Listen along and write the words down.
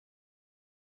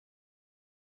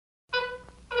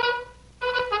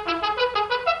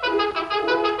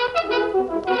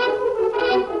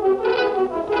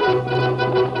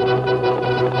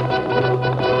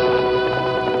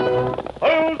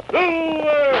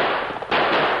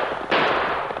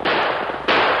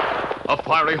A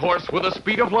fiery horse with the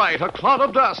speed of light, a cloud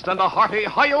of dust, and a hearty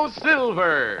Hi-Yo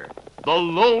Silver, the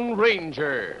Lone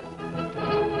Ranger.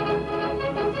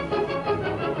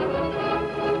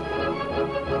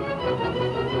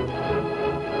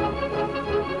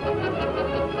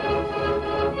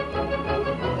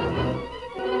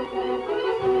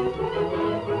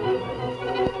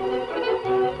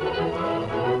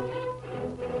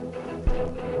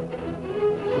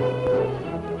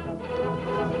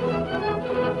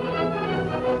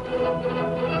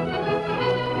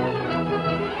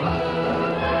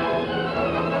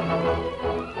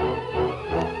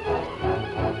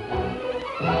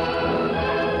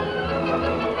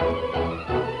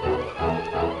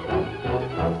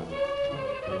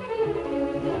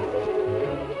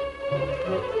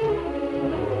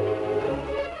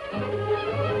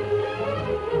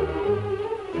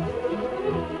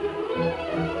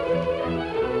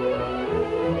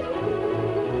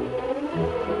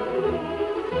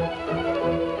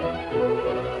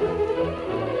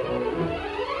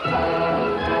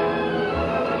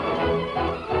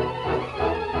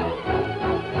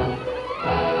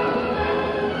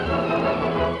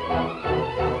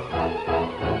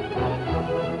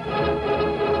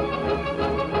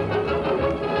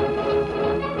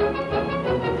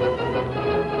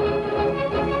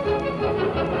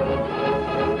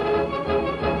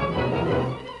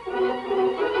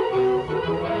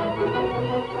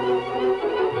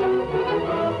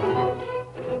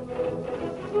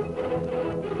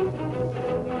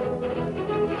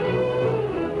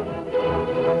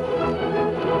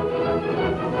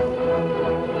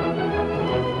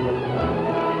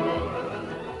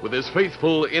 With his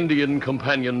faithful Indian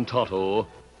companion Tonto,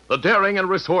 the daring and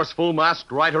resourceful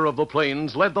masked rider of the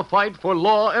plains led the fight for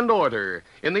law and order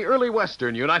in the early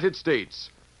western United States.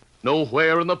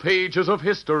 Nowhere in the pages of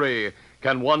history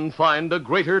can one find a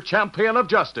greater champion of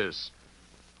justice.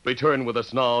 Return with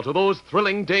us now to those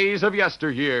thrilling days of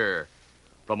yesteryear.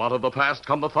 From out of the past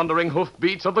come the thundering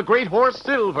hoofbeats of the great horse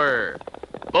Silver.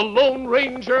 The Lone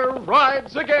Ranger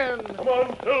rides again. Come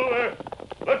on, Silver.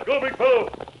 Let's go, big fellow.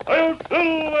 Hi-Yo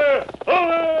Silver!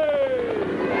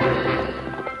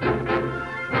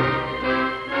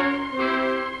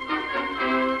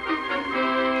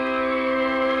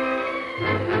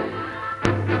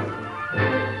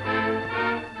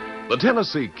 The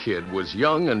Tennessee Kid was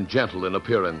young and gentle in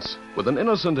appearance, with an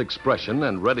innocent expression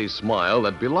and ready smile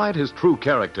that belied his true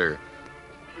character.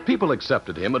 People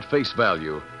accepted him at face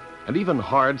value, and even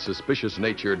hard,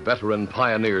 suspicious-natured veteran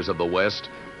pioneers of the West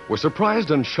were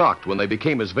surprised and shocked when they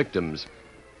became his victims,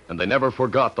 and they never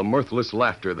forgot the mirthless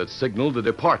laughter that signaled the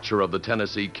departure of the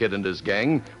Tennessee Kid and his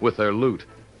gang with their loot.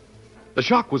 The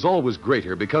shock was always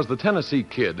greater because the Tennessee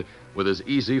Kid, with his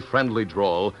easy, friendly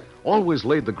drawl, always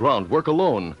laid the groundwork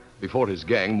alone before his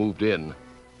gang moved in.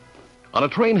 On a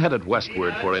train headed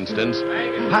westward, for instance,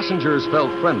 passengers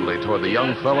felt friendly toward the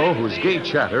young fellow whose gay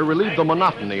chatter relieved the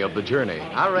monotony of the journey.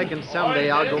 I reckon someday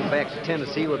I'll go back to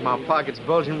Tennessee with my pockets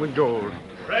bulging with gold.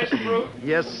 Fresh fruit?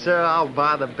 Yes, sir, I'll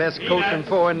buy the best coach and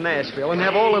four in Nashville and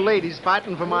have all the ladies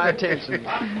fighting for my attention.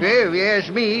 Well, if you ask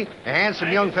me, a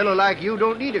handsome young fellow like you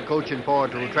don't need a coach and four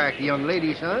to attract the young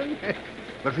ladies, son.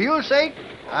 But for your sake,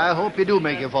 I hope you do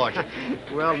make your fortune.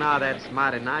 Well, now, that's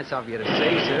mighty nice of you to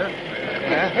say, sir.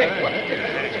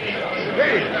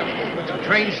 Hey, the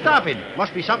train's stopping.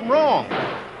 Must be something wrong.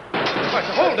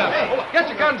 Hold up. Get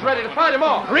your guns ready to fight him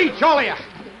off. Reach, all of you.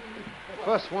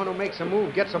 First one who makes a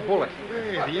move gets a bullet.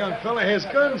 Hey, the young fella has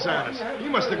guns on us. He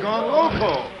must have gone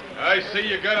loco. I see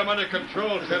you got him under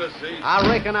control, Tennessee. I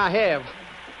reckon I have.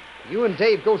 You and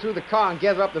Dave go through the car and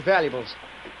gather up the valuables.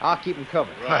 I'll keep them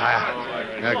covered.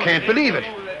 I can't believe it.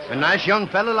 A nice young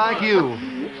fella like you.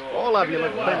 All of you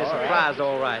look plenty surprised,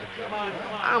 all right.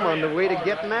 I'm on the way to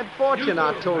getting that fortune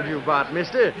I told you about,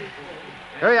 mister.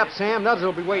 Hurry up, Sam. Others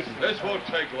will be waiting. This won't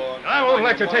take long. I won't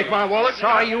let you take my wallet.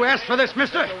 Sorry you asked for this,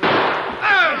 mister. The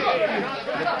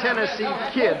Tennessee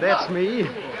Kid, that's me.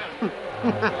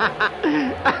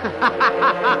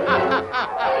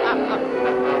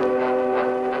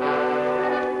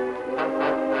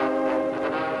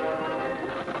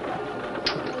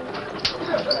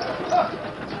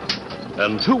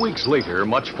 And 2 weeks later,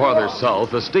 much farther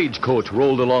south, a stagecoach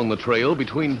rolled along the trail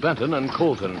between Benton and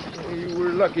Colton. You were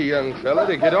lucky, young fella,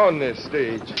 to get on this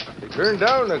stage. They turned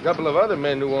down a couple of other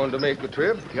men who wanted to make the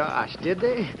trip. Gosh, did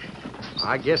they?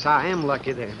 I guess I am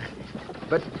lucky then.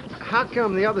 But how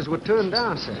come the others were turned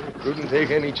down, sir? Couldn't take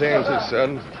any chances,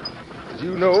 son. As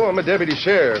you know, I'm a deputy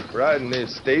sheriff. Riding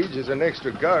this stage as an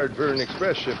extra guard for an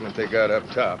express shipment they got up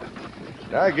top.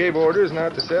 And I gave orders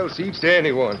not to sell seats to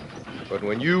anyone. But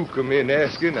when you come in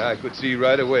asking, I could see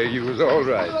right away you was all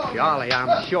right. Golly,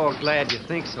 I'm sure glad you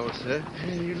think so, sir.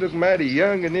 You look mighty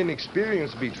young and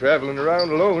inexperienced to be traveling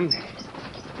around alone.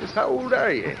 Just how old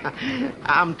are you?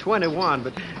 I'm 21,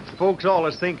 but folks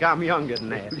always think I'm younger than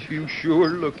that. You sure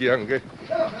look younger.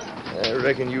 I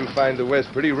reckon you'll find the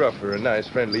West pretty rough for a nice,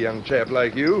 friendly young chap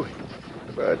like you.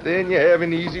 But then you have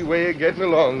an easy way of getting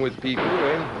along with people,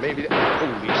 and maybe...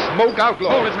 Holy smoke, outlaw!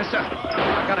 Hold it, mister.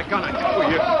 I got a gun.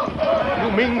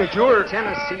 You mean that you're...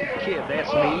 Tennessee Kid,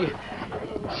 that's me.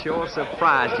 Sure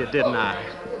surprised you, didn't I?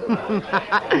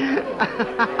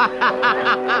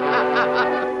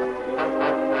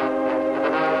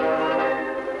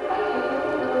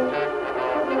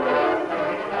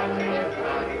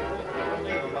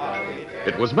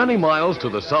 It was many miles to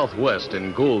the southwest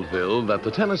in Goldville that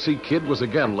the Tennessee Kid was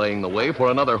again laying the way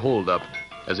for another holdup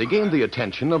as he gained the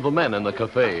attention of the men in the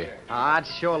cafe. I'd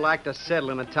sure like to settle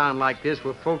in a town like this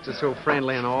where folks are so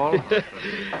friendly and all.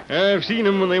 I've seen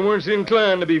them when they weren't so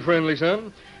inclined to be friendly,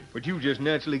 son. But you just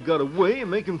naturally got a way of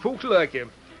making folks like you.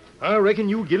 I reckon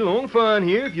you'll get along fine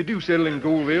here if you do settle in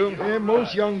Goldville. Yeah,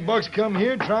 most young bucks come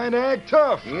here trying to act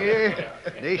tough. Yeah,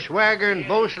 they swagger and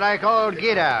boast like all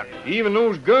get out. Even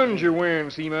those guns you're wearing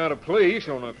seem out of place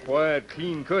on a quiet,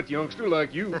 clean-cut youngster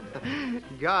like you.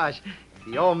 Gosh,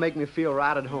 you all make me feel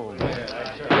right at home.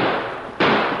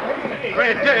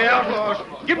 Right there, outlaws.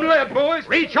 Give him that, boys.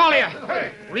 Reach, all of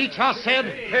you. Reach, I said.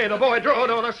 Hey, the boy drawed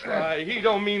on us. He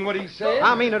don't mean what he said.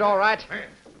 I mean it all right.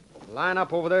 Line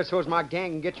up over there so's my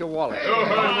gang can get your wallet. You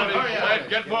heard what he said.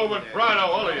 Get moving. Right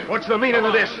now, all of you. What's the meaning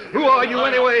of this? Who are you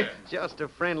anyway? Just a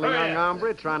friendly young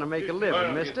hombre trying to make a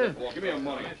living, mister. Give me your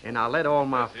money. And I let all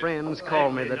my friends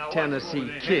call me the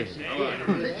Tennessee Kid.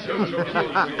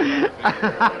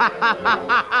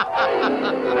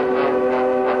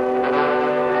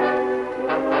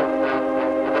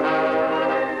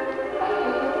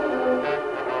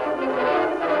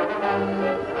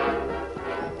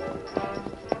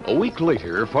 A week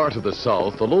later, far to the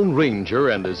south, the Lone Ranger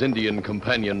and his Indian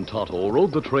companion Tonto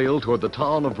rode the trail toward the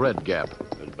town of Red Gap.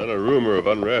 There's been a rumor of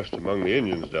unrest among the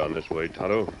Indians down this way,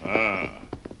 Tonto.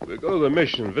 We'll go to the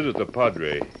mission and visit the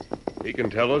Padre. He can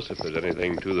tell us if there's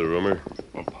anything to the rumor.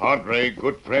 Well, Padre,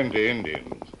 good friend to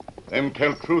Indians. Them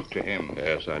tell truth to him.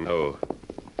 Yes, I know.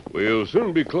 We'll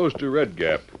soon be close to Red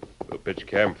Gap. We'll pitch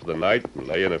camp for the night and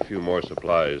lay in a few more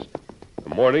supplies. In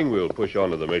the morning, we'll push on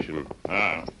to the mission.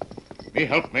 Me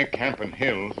help make camp in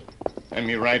hills. Then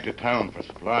me ride to town for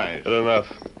supplies. Good enough.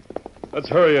 Let's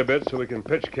hurry a bit so we can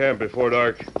pitch camp before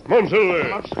dark. Come on, Silver.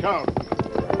 Let's scout.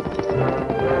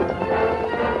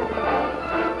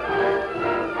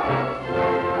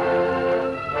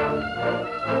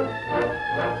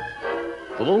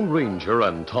 The Lone Ranger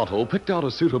and Tonto picked out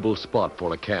a suitable spot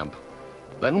for a camp.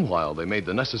 Then, while they made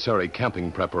the necessary camping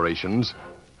preparations,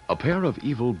 a pair of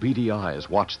evil, beady eyes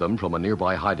watched them from a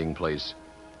nearby hiding place.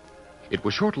 It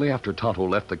was shortly after Tonto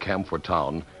left the camp for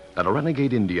town that a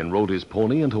renegade Indian rode his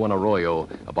pony into an arroyo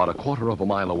about a quarter of a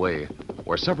mile away,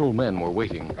 where several men were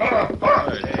waiting.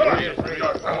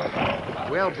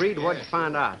 Well, Breed, what'd you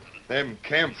find out? Them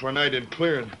camp for night in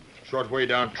clearing. Short way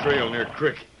down trail near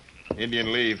creek.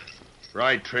 Indian leave.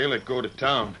 Ride trail it go to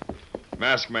town.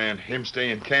 Mask man, him stay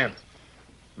in camp.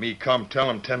 Me come tell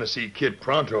him Tennessee Kid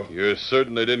pronto. You're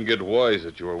certain they didn't get wise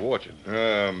that you were watching?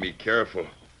 Me careful.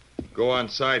 Go on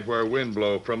side where wind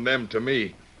blow, from them to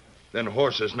me. Then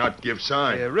horses not give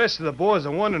sign. The rest of the boys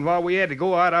are wondering why we had to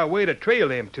go out our way to trail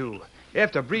them two.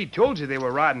 After Breed told you they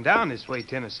were riding down this way,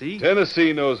 Tennessee.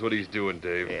 Tennessee knows what he's doing,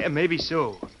 Dave. Yeah, maybe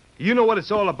so. You know what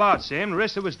it's all about, Sam. The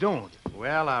rest of us don't.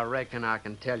 Well, I reckon I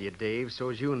can tell you, Dave,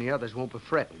 so's you and the others won't be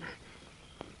fretting.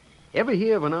 Ever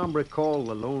hear of an hombre called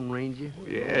the Lone Ranger?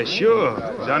 Yeah, sure.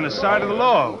 He's on the side of the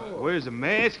law. Wears a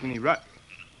mask and he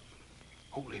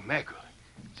Holy mackerel.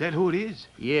 Is that who it is?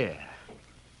 Yeah.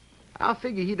 I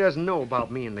figure he doesn't know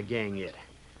about me and the gang yet.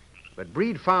 But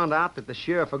Breed found out that the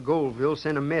sheriff of Goldville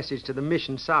sent a message to the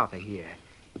mission south of here,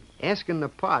 asking the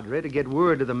Padre to get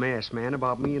word to the masked man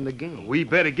about me and the gang. We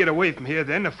better get away from here,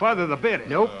 then. The farther, the better.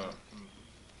 Nope.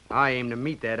 I aim to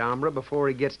meet that hombre before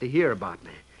he gets to hear about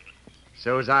me,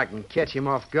 so's I can catch him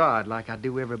off guard like I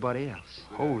do everybody else.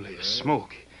 Holy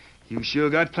smoke. You sure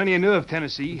got plenty of nerve,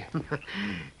 Tennessee.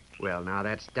 Well, now,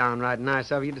 that's downright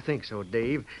nice of you to think so,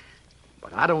 Dave.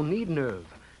 But I don't need nerve.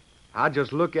 I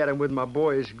just look at 'em with my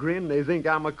boyish grin. They think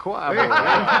I'm a choir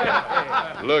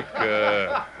boy. Look,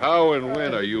 how and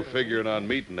when are you figuring on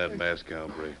meeting that masked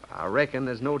hombre? I reckon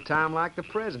there's no time like the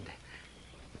present.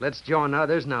 Let's join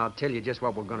others, and I'll tell you just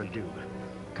what we're going to do.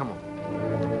 Come on.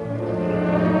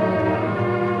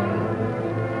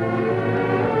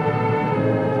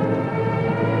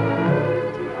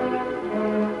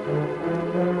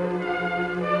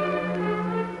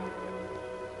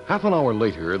 Half an hour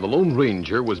later, the Lone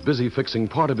Ranger was busy fixing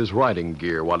part of his riding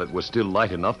gear while it was still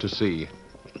light enough to see.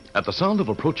 At the sound of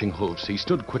approaching hoofs, he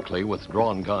stood quickly with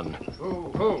drawn gun.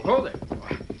 Hold it.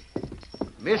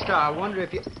 Mister, I wonder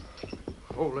if you...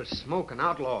 Holy smoke, an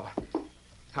outlaw.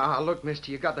 Look,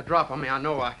 mister, you got the drop on me, I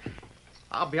know.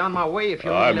 I'll be on my way if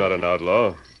you... I'm not an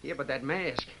outlaw. Yeah, but that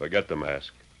mask... Forget the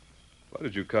mask. Why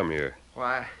did you come here?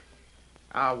 Why,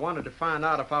 I wanted to find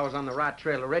out if I was on the right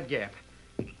trail of Red Gap.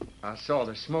 I saw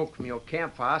the smoke from your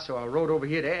campfire, so I rode over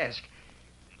here to ask.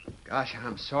 Gosh,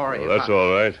 I'm sorry. Well, that's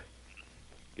all right.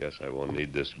 Guess I won't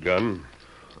need this gun.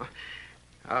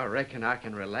 I reckon I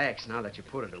can relax now that you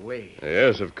put it away.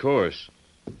 Yes, of course.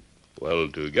 Well,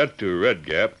 to get to Red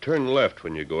Gap, turn left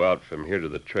when you go out from here to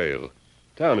the trail.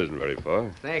 Town isn't very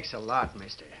far. Thanks a lot,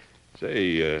 mister. Say,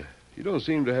 you don't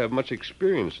seem to have much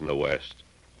experience in the West.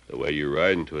 The way you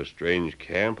ride into a strange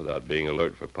camp without being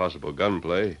alert for possible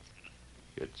gunplay.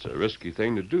 It's a risky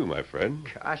thing to do, my friend.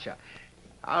 Gosh,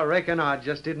 I reckon I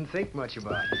just didn't think much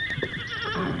about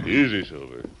it. Easy,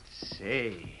 Silver.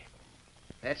 Say,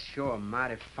 that's sure a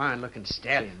mighty fine-looking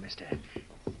stallion, mister.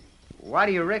 Why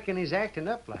do you reckon he's acting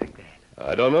up like that?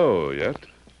 I don't know yet.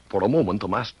 For a moment, the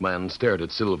masked man stared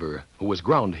at Silver, who was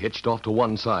ground-hitched off to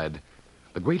one side.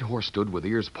 The great horse stood with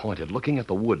ears pointed, looking at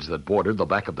the woods that bordered the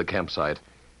back of the campsite.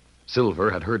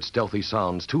 Silver had heard stealthy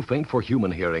sounds too faint for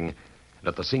human hearing, and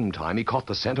at the same time he caught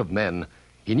the scent of men.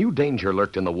 He knew danger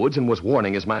lurked in the woods and was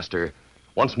warning his master.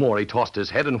 Once more he tossed his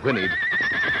head and whinnied.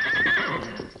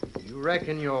 You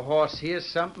reckon your horse hears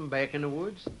something back in the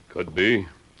woods? Could be.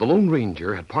 The Lone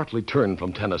Ranger had partly turned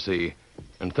from Tennessee,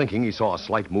 and thinking he saw a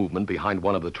slight movement behind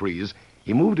one of the trees,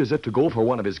 he moved as if to go for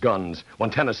one of his guns, when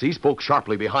Tennessee spoke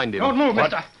sharply behind him. Don't move,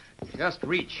 mister. Just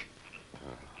reach.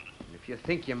 And if you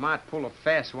think you might pull a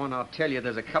fast one, I'll tell you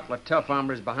there's a couple of tough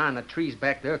hombres behind the trees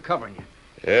back there covering you.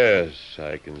 Yes,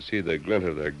 I can see the glint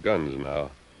of their guns now.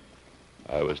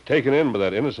 I was taken in by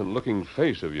that innocent-looking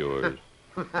face of yours.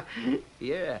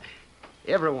 Yeah,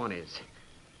 everyone is.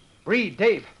 Breed,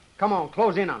 Dave, come on,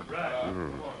 close in on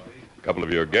them. A couple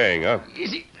of your gang, huh?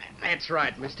 Easy. That's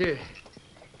right, mister.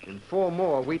 And 4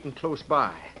 more waiting close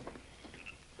by.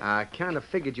 I kind of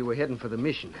figured you were heading for the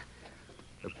mission.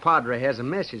 The Padre has a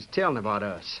message telling about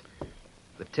us.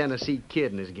 The Tennessee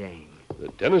Kid and his gang. The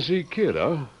Tennessee Kid,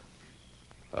 huh?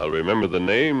 I'll remember the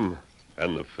name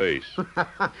and the face.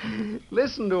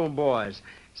 Listen to him, boys.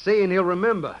 Saying he'll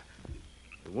remember.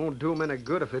 It won't do him any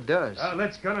good if it does.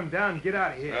 Let's gun him down and get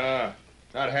out of here.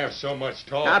 Not have so much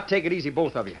talk. Now, take it easy,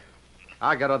 both of you.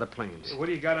 I got other plans. What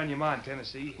do you got on your mind,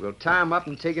 Tennessee? We'll tie him up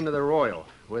and take him to the Royal,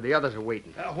 where the others are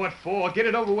waiting. What for? Get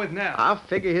it over with now. I'll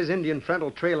figure his Indian friend will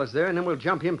trail us there, and then we'll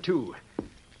jump him, too.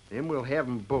 Then we'll have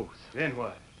them both. Then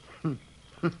what?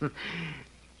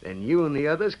 Then you and the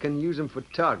others can use them for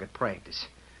target practice.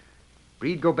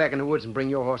 Breed, go back in the woods and bring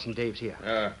your horse and Dave's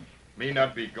here. Me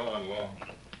not be gone long.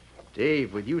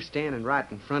 Dave, with you standing right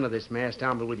in front of this masked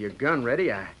hombre with your gun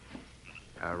ready, I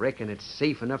reckon it's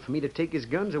safe enough for me to take his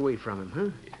guns away from him, huh?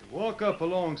 Walk up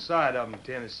alongside of him,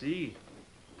 Tennessee.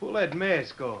 Pull that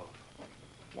mask off.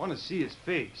 Want to see his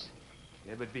face.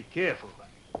 Yeah, but be careful.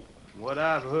 From what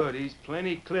I've heard, he's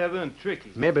plenty clever and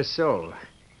tricky. Maybe so.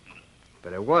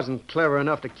 But it wasn't clever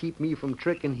enough to keep me from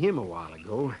tricking him a while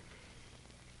ago.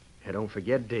 And don't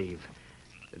forget, Dave,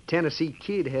 the Tennessee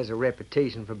Kid has a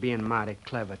reputation for being mighty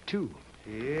clever, too.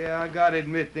 Yeah, I gotta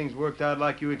admit things worked out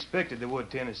like you expected they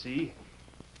would, Tennessee.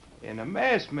 And the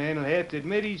masked man will have to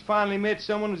admit he's finally met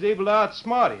someone who's able to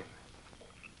outsmart him.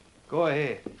 Go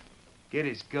ahead. Get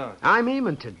his gun. I'm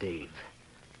aiming to, Dave.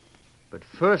 But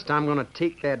first, I'm going to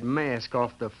take that mask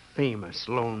off the famous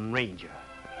Lone Ranger.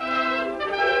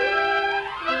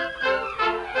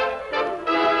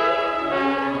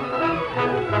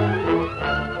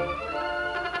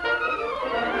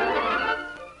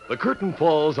 The curtain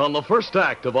falls on the first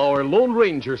act of our Lone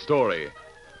Ranger story.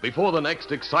 Before the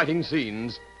next exciting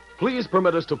scenes, please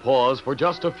permit us to pause for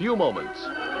just a few moments.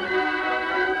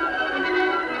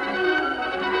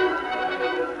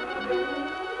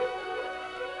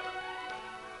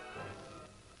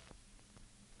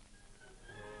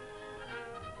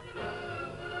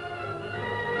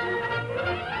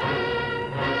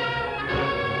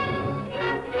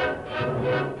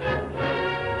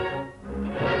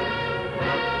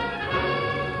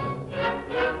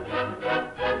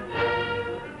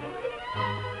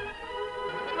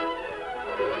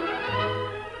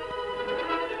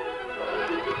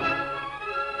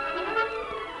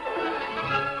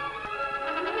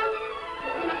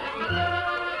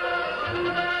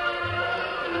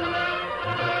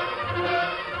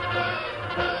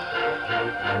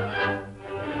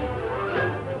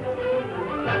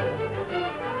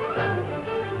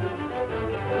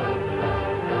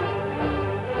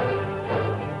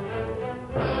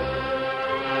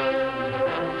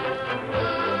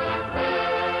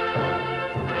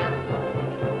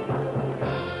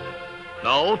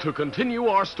 Now, to continue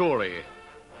our story.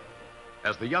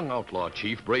 As the young outlaw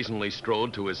chief brazenly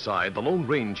strode to his side, the Lone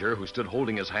Ranger, who stood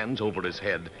holding his hands over his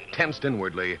head, tensed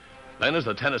inwardly. Then, as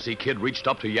the Tennessee Kid reached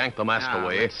up to yank the mask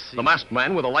away, the masked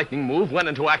man, with a lightning move, went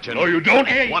into action. No, you don't.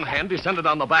 One hand descended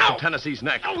on the back of Tennessee's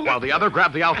neck, while the other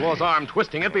grabbed the outlaw's arm,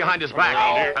 twisting it behind his back.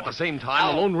 At the same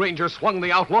time, the Lone Ranger swung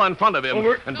the outlaw in front of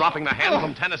him, and dropping the hand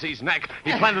from Tennessee's neck,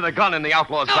 he planted a gun in the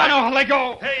outlaw's back. No, let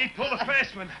go. Hey, pull the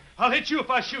fast one. I'll hit you if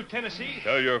I shoot, Tennessee.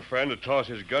 Tell your friend to toss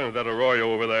his gun at that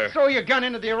arroyo over there. Throw your gun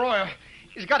into the arroyo.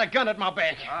 He's got a gun at my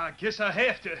back. I guess I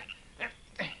have to.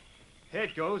 Here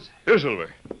it goes. Here, Silver.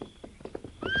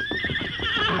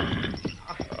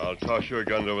 I'll toss your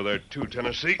guns over there, too,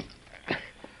 Tennessee.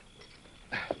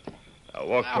 I'll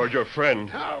walk toward your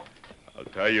friend. I'll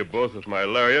tie you both with my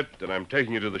lariat, and I'm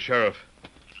taking you to the sheriff.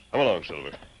 Come along,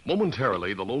 Silver.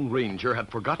 Momentarily, the Lone Ranger had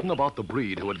forgotten about the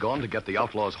breed who had gone to get the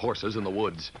outlaw's horses in the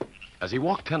woods. As he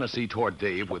walked Tennessee toward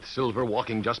Dave, with Silver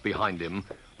walking just behind him,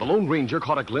 the Lone Ranger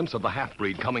caught a glimpse of the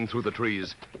half-breed coming through the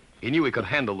trees. He knew he could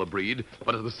handle the breed,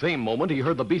 but at the same moment he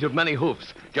heard the beat of many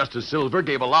hoofs, just as Silver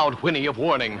gave a loud whinny of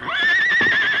warning.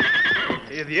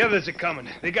 Hey, the others are coming.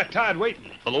 They got tired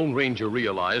waiting. The Lone Ranger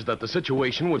realized that the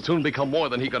situation would soon become more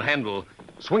than he could handle.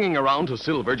 Swinging around to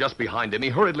Silver just behind him, he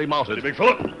hurriedly mounted. Hey, big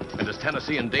fella. And as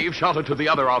Tennessee and Dave shouted to the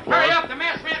other outlaws... Hurry up, the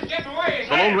masked man's getting away.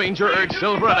 The Lone Ranger urged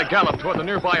Silver at a gallop toward the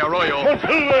nearby arroyo. Come on,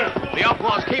 Silver. The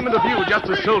outlaws came into view just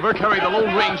as Silver carried the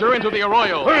Lone Ranger into the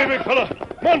arroyo. Hurry, big fella.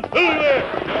 Come on,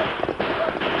 Silver.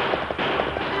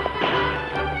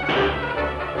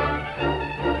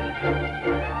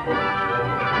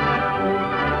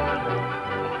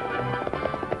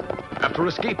 After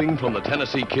escaping from the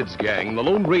Tennessee Kid's gang, the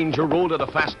Lone Ranger rode at a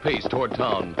fast pace toward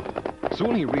town.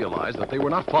 Soon he realized that they were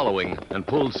not following and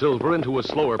pulled Silver into a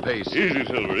slower pace. Easy,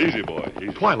 Silver. Easy, boy.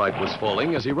 Easy. Twilight was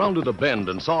falling as he rounded a bend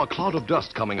and saw a cloud of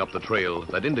dust coming up the trail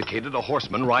that indicated a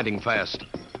horseman riding fast.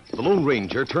 The Lone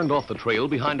Ranger turned off the trail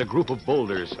behind a group of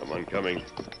boulders. Someone coming.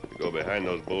 You go behind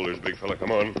those boulders, big fella.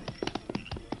 Come on.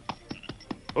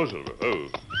 Oh, Silver. Oh.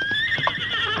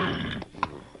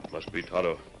 Must be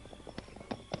Tonto.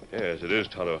 Yes, it is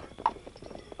Tonto.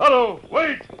 Tonto,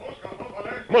 wait!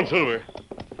 Come on, Silver.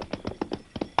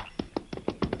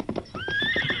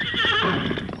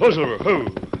 Oh, Silver, ho!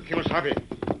 Kimasabi,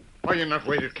 why you not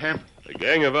wait at camp? A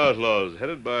gang of outlaws,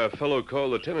 headed by a fellow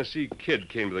called the Tennessee Kid,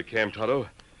 came to the camp, Tonto.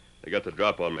 They got the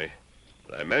drop on me.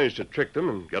 But I managed to trick them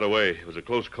and get away. It was a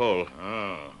close call.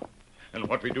 Oh. And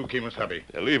what we do, Kimasabi?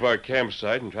 They'll leave our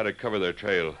campsite and try to cover their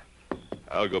trail.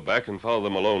 I'll go back and follow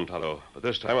them alone, Tonto. But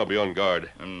this time I'll be on guard.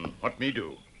 And what me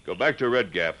do? Go back to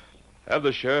Red Gap. Have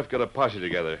the sheriff get a posse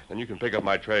together. Then you can pick up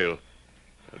my trail.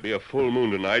 There'll be a full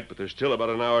moon tonight, but there's still about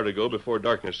an hour to go before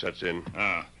darkness sets in.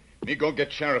 Me go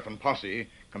get sheriff and posse,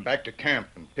 come back to camp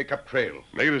and pick up trail.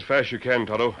 Make it as fast as you can,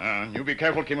 Tonto. You be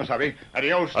careful, Kimasabi.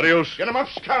 Adios. Adios. Get him up,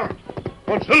 Scout.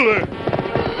 Come on, Silver.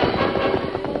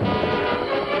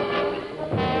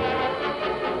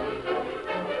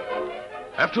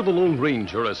 After the Lone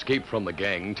Ranger escaped from the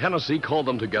gang, Tennessee called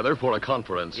them together for a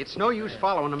conference. It's no use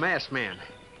following the masked man.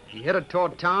 He headed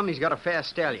toward town. He's got a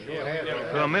fast stallion.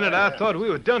 For a minute, I thought we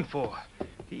were done for.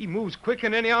 He moves quicker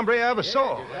than any hombre I ever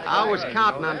saw. I was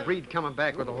counting on Breed coming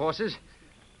back with the horses.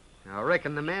 I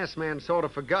reckon the masked man sort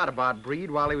of forgot about Breed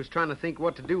while he was trying to think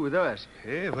what to do with us.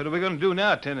 Yeah, what are we going to do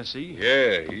now, Tennessee?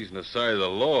 Yeah, he's on the side of the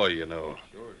law, you know.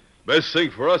 Best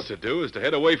thing for us to do is to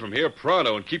head away from here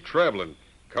pronto and keep traveling,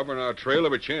 covering our trail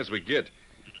every chance we get.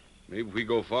 Maybe if we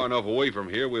go far enough away from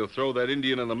here, we'll throw that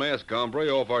Indian and the masked hombre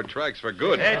off our tracks for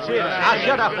good. That's it. Now,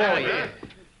 shut up, all of you.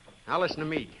 Now, listen to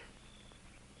me.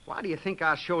 Why do you think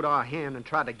I showed our hand and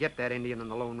tried to get that Indian and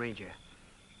the Lone Ranger?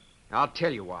 I'll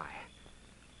tell you why.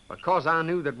 Because I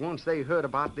knew that once they heard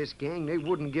about this gang, they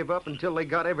wouldn't give up until they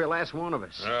got every last one of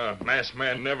us. Masked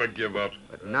man never give up.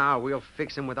 But now we'll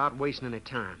fix them without wasting any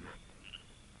time.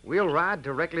 We'll ride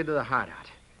directly to the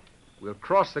hideout. We'll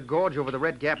cross the gorge over the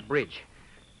Red Gap Bridge.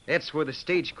 That's where the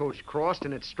stagecoach crossed,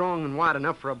 and it's strong and wide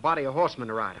enough for a body of horsemen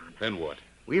to ride on. Then what?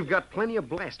 We've got plenty of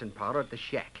blasting powder at the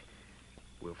shack.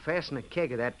 We'll fasten a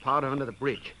keg of that powder under the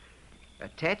bridge.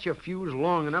 Attach a fuse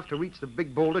long enough to reach the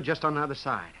big boulder just on the other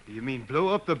side. You mean blow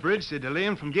up the bridge to delay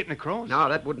him from getting across? No,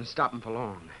 that wouldn't stop him for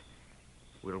long.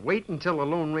 We'll wait until the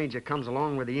Lone Ranger comes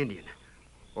along with the Indian,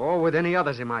 or with any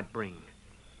others he might bring.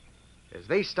 As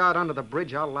they start under the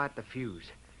bridge, I'll light the fuse.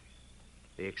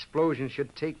 The explosion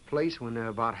should take place when they're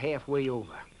about halfway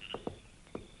over.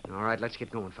 All right, let's get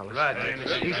going, fellas. Right,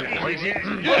 Tennessee. Easy.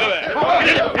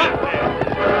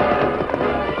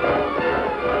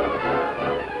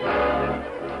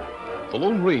 The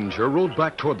Lone Ranger rode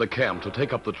back toward the camp to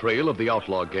take up the trail of the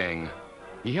outlaw gang.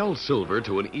 He held Silver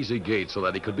to an easy gait so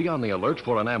that he could be on the alert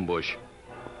for an ambush.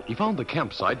 He found the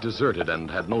campsite deserted and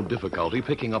had no difficulty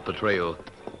picking up the trail.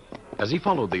 As he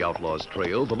followed the outlaws'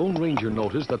 trail, the Lone Ranger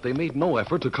noticed that they made no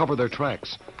effort to cover their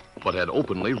tracks, but had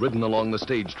openly ridden along the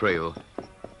stage trail.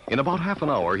 In about half an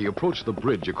hour, he approached the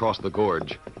bridge across the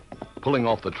gorge. Pulling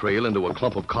off the trail into a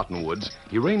clump of cottonwoods,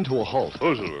 he reined to a halt.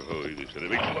 Oh, Silver. Oh, easy, steady,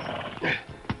 big fella.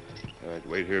 All right,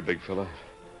 wait here, big fella.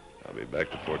 I'll be back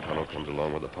before Tonto comes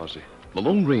along with the posse. The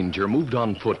Lone Ranger moved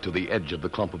on foot to the edge of the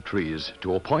clump of trees,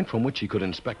 to a point from which he could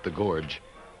inspect the gorge.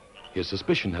 His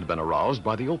suspicion had been aroused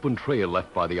by the open trail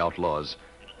left by the outlaws,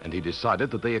 and he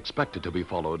decided that they expected to be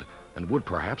followed and would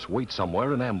perhaps wait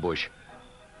somewhere in ambush.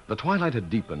 The twilight had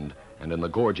deepened, and in the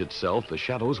gorge itself, the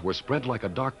shadows were spread like a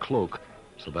dark cloak,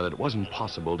 so that it wasn't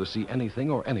possible to see anything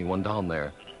or anyone down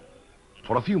there.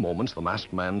 For a few moments, the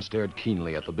masked man stared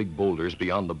keenly at the big boulders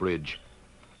beyond the bridge.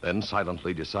 Then,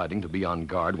 silently deciding to be on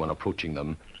guard when approaching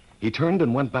them, he turned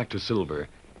and went back to Silver.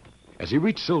 As he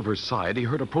reached Silver's side, he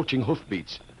heard approaching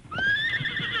hoofbeats.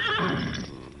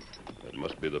 That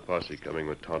must be the posse coming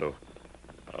with Tonto.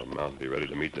 I'll mount and be ready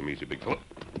to meet them easy, big fella.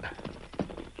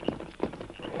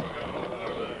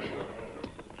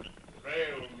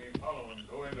 Trail me following.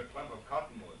 Go in the clump of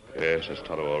cottonwood. Yes, that's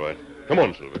Tonto, all right. Come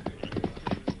on, Silver.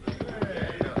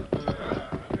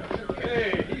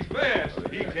 Hey, he's fast.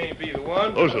 He can't be the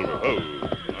one. Oh, Silver, oh.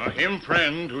 Him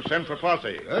friend who sent for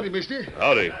posse. Howdy, mister.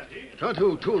 Howdy.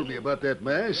 Tonto told me about that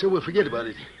man, so we'll forget about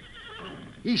it.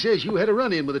 He says you had a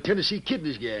run-in with the Tennessee Kid and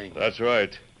his gang. That's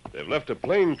right. They've left a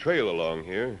plain trail along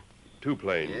here. 2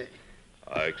 planes. Yeah.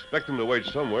 I expect them to wait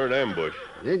somewhere in ambush.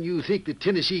 Then you think the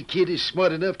Tennessee Kid is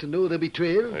smart enough to know there'll be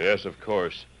trail? Yes, of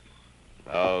course.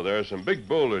 Now, there are some big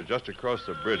boulders just across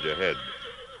the bridge ahead.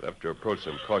 We'll have to approach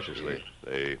them cautiously.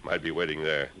 They might be waiting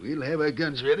there. We'll have our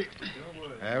guns ready.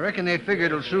 I reckon they figure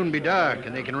it'll soon be dark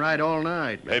and they can ride all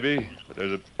night. Maybe, but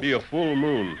there'll be a full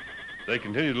moon. If they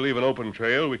continue to leave an open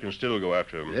trail, we can still go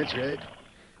after them. That's right.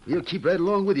 We'll keep right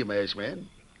along with you, masked man.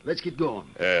 Let's get going.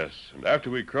 Yes, and after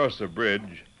we cross the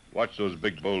bridge, watch those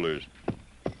big boulders.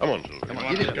 Come on, Silver. Come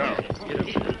on, get it down.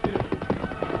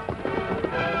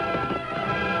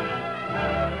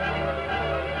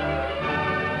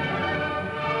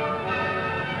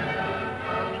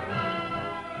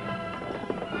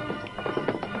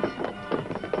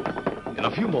 In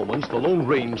a few moments, the Lone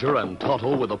Ranger and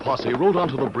Tonto with the posse rode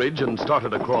onto the bridge and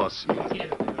started across.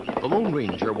 The Lone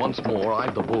Ranger once more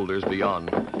eyed the boulders beyond.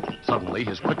 Suddenly,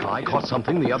 his quick eye caught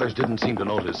something the others didn't seem to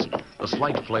notice. The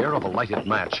slight flare of a lighted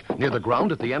match near the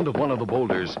ground at the end of one of the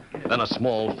boulders. Then a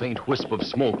small, faint wisp of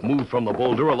smoke moved from the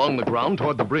boulder along the ground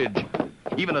toward the bridge.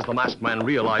 Even as the masked man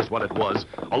realized what it was,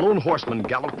 a lone horseman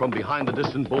galloped from behind the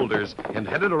distant boulders and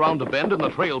headed around a bend in the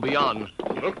trail beyond.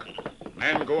 Look,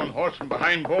 man going horsing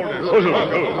behind boulders.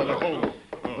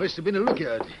 Must have been a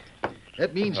lookout.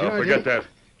 That means Oh, you're... forget that.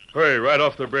 Hurry, right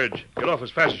off the bridge. Get off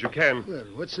as fast as you can. Well,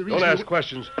 what's the reason... Don't ask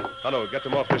questions. Tonto, get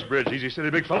them off this bridge. Easy, steady,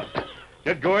 big fella.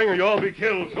 Get going or you'll all be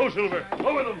killed. Go, Silver.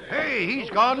 Go with them. Hey, he's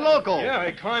gone loco. Yeah,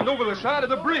 he climbed over the side of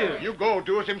the bridge. You go,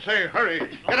 do as him say. Hurry.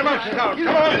 Get him out, Scout. Come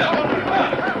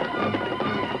on.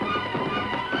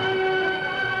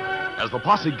 As the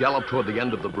posse galloped toward the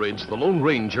end of the bridge, the Lone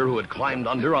Ranger, who had climbed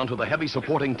under onto the heavy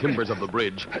supporting timbers of the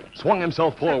bridge, swung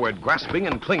himself forward, grasping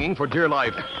and clinging for dear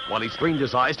life, while he strained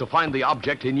his eyes to find the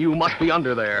object he knew must be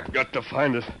under there. Got to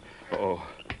find it. Oh,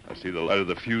 I see the light of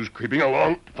the fuse creeping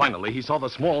along. Finally, he saw the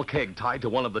small keg tied to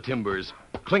one of the timbers.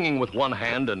 Clinging with one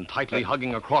hand and tightly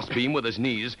hugging a crossbeam with his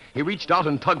knees, he reached out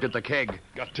and tugged at the keg.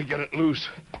 Got to get it loose.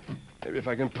 Maybe if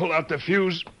I can pull out the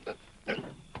fuse.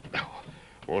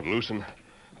 Won't loosen.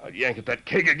 I'll yank at that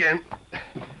keg again.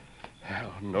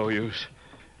 Oh, no use.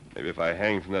 Maybe if I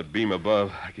hang from that beam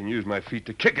above, I can use my feet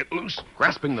to kick it loose.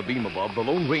 Grasping the beam above, the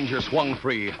Lone Ranger swung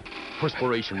free.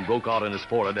 Perspiration broke out on his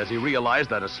forehead as he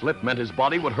realized that a slip meant his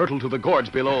body would hurtle to the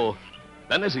gorge below.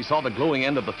 Then, as he saw the glowing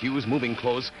end of the fuse moving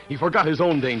close, he forgot his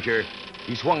own danger.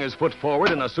 He swung his foot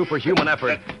forward in a superhuman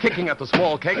effort, kicking at the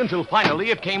small keg until finally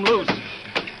it came loose.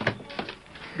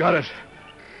 Got it.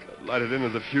 That lighted end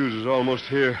of the fuse is almost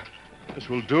here. This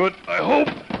will do it, I hope.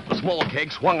 The small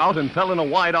keg swung out and fell in a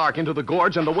wide arc into the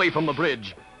gorge and away from the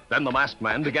bridge. Then the masked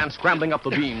man began scrambling up the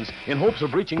beams in hopes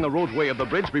of reaching the roadway of the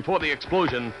bridge before the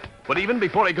explosion. But even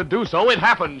before he could do so, it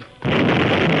happened.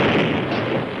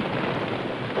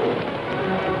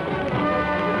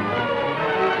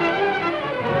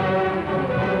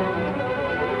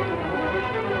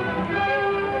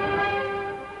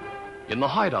 In the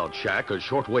hideout shack a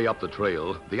short way up the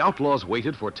trail, the outlaws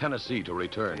waited for Tennessee to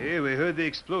return. Yeah, we heard the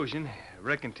explosion.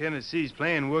 reckon Tennessee's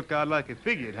plan worked out like it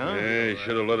figured, huh? Yeah, he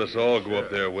should have let us all go up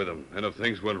there with him. And if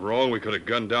things went wrong, we could have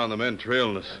gunned down the men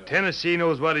trailing us. Tennessee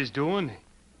knows what he's doing.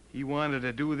 He wanted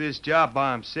to do this job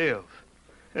by himself.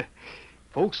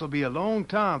 Folks will be a long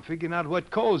time figuring out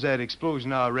what caused that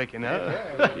explosion, I reckon,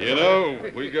 huh? You know,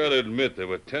 we gotta admit that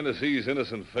with Tennessee's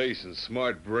innocent face and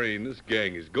smart brain, this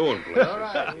gang is going places. All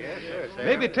right. Yes, sir.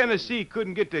 Maybe Tennessee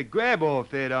couldn't get the grab off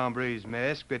that hombre's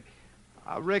mask, but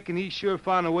I reckon he sure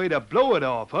found a way to blow it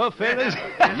off, huh, fellas?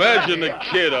 Imagine the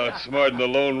kid outsmarting the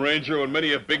Lone Ranger when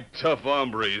many a big, tough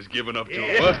hombre is giving up to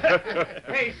him. Huh?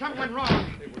 Hey, something went wrong.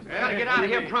 Gotta get out of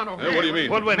here pronto. Hey, what do you mean?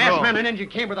 What went Masked wrong? man and engine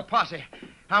came with a posse.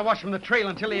 I watched from the trail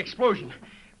until the explosion.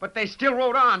 But they still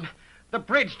rode on. The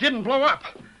bridge didn't blow up.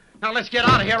 Now let's get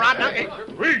out of here right now.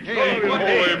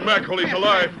 Holy mackerel, he's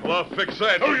alive. Well, I'll fix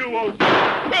that. Oh, you won't.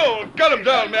 Oh, cut him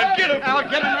down, man. Get him. I'll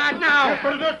get him right now.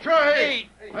 But don't try.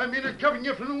 I'm in covering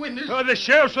you from the windows. The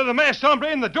sheriff's with the masked hombre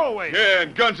in the doorway. Yeah,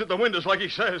 and guns at the windows like he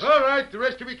says. All right, the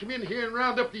rest of you come in here and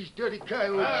round up these dirty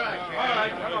coyotes. All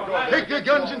right. Take their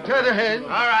guns and tie their hands. All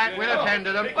right, we'll attend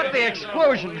to them. But the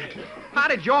explosion. How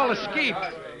did you all escape?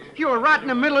 You were right in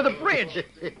the middle of the bridge.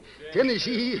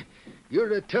 Tennessee,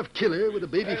 you're a tough killer with a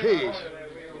baby face.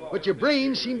 But your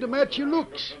brains seem to match your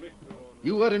looks.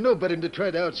 You ought to know better than to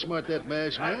try to outsmart that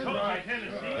masked man.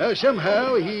 Now,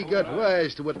 somehow he got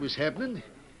wise to what was happening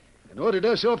and ordered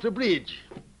us off the bridge.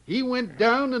 He went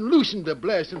down and loosened the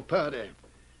blasting powder.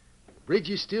 Bridge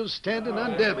is still standing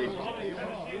undamaged.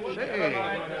 Say,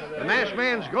 the masked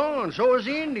man's gone, so is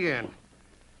the Indian.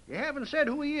 You haven't said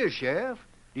who he is, Sheriff.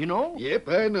 Do you know? Yep,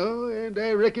 I know, and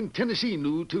I reckon Tennessee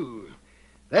knew, too.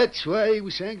 That's why he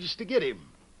was anxious to get him.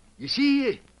 You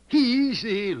see, he's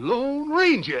the Lone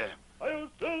Ranger.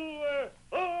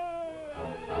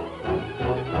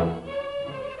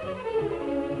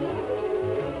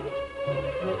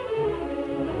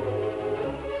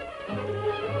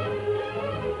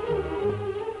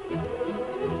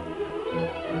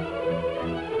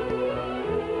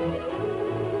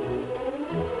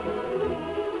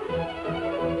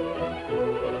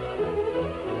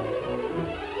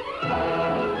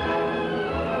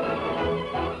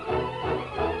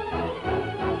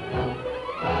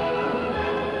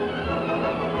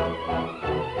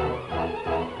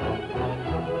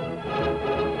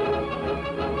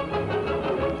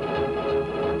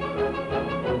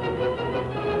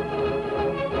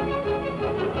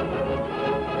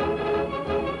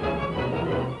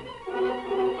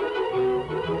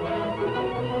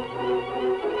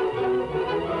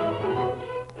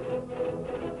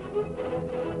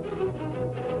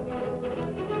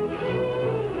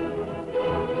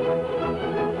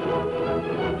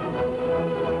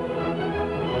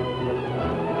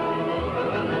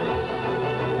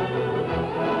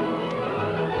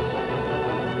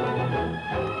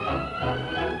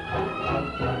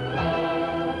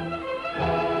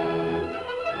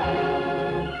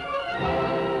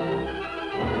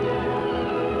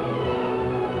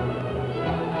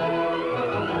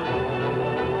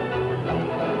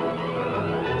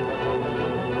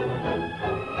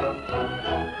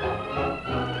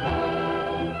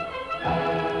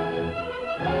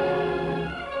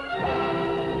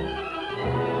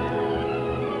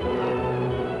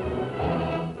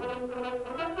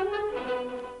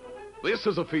 This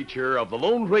is a feature of the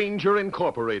Lone Ranger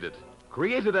Incorporated,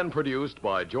 created and produced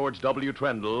by George W.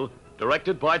 Trendle,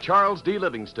 directed by Charles D.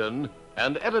 Livingston,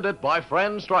 and edited by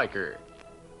Fran Stryker.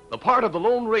 The part of the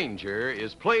Lone Ranger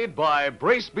is played by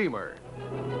Brace Beamer.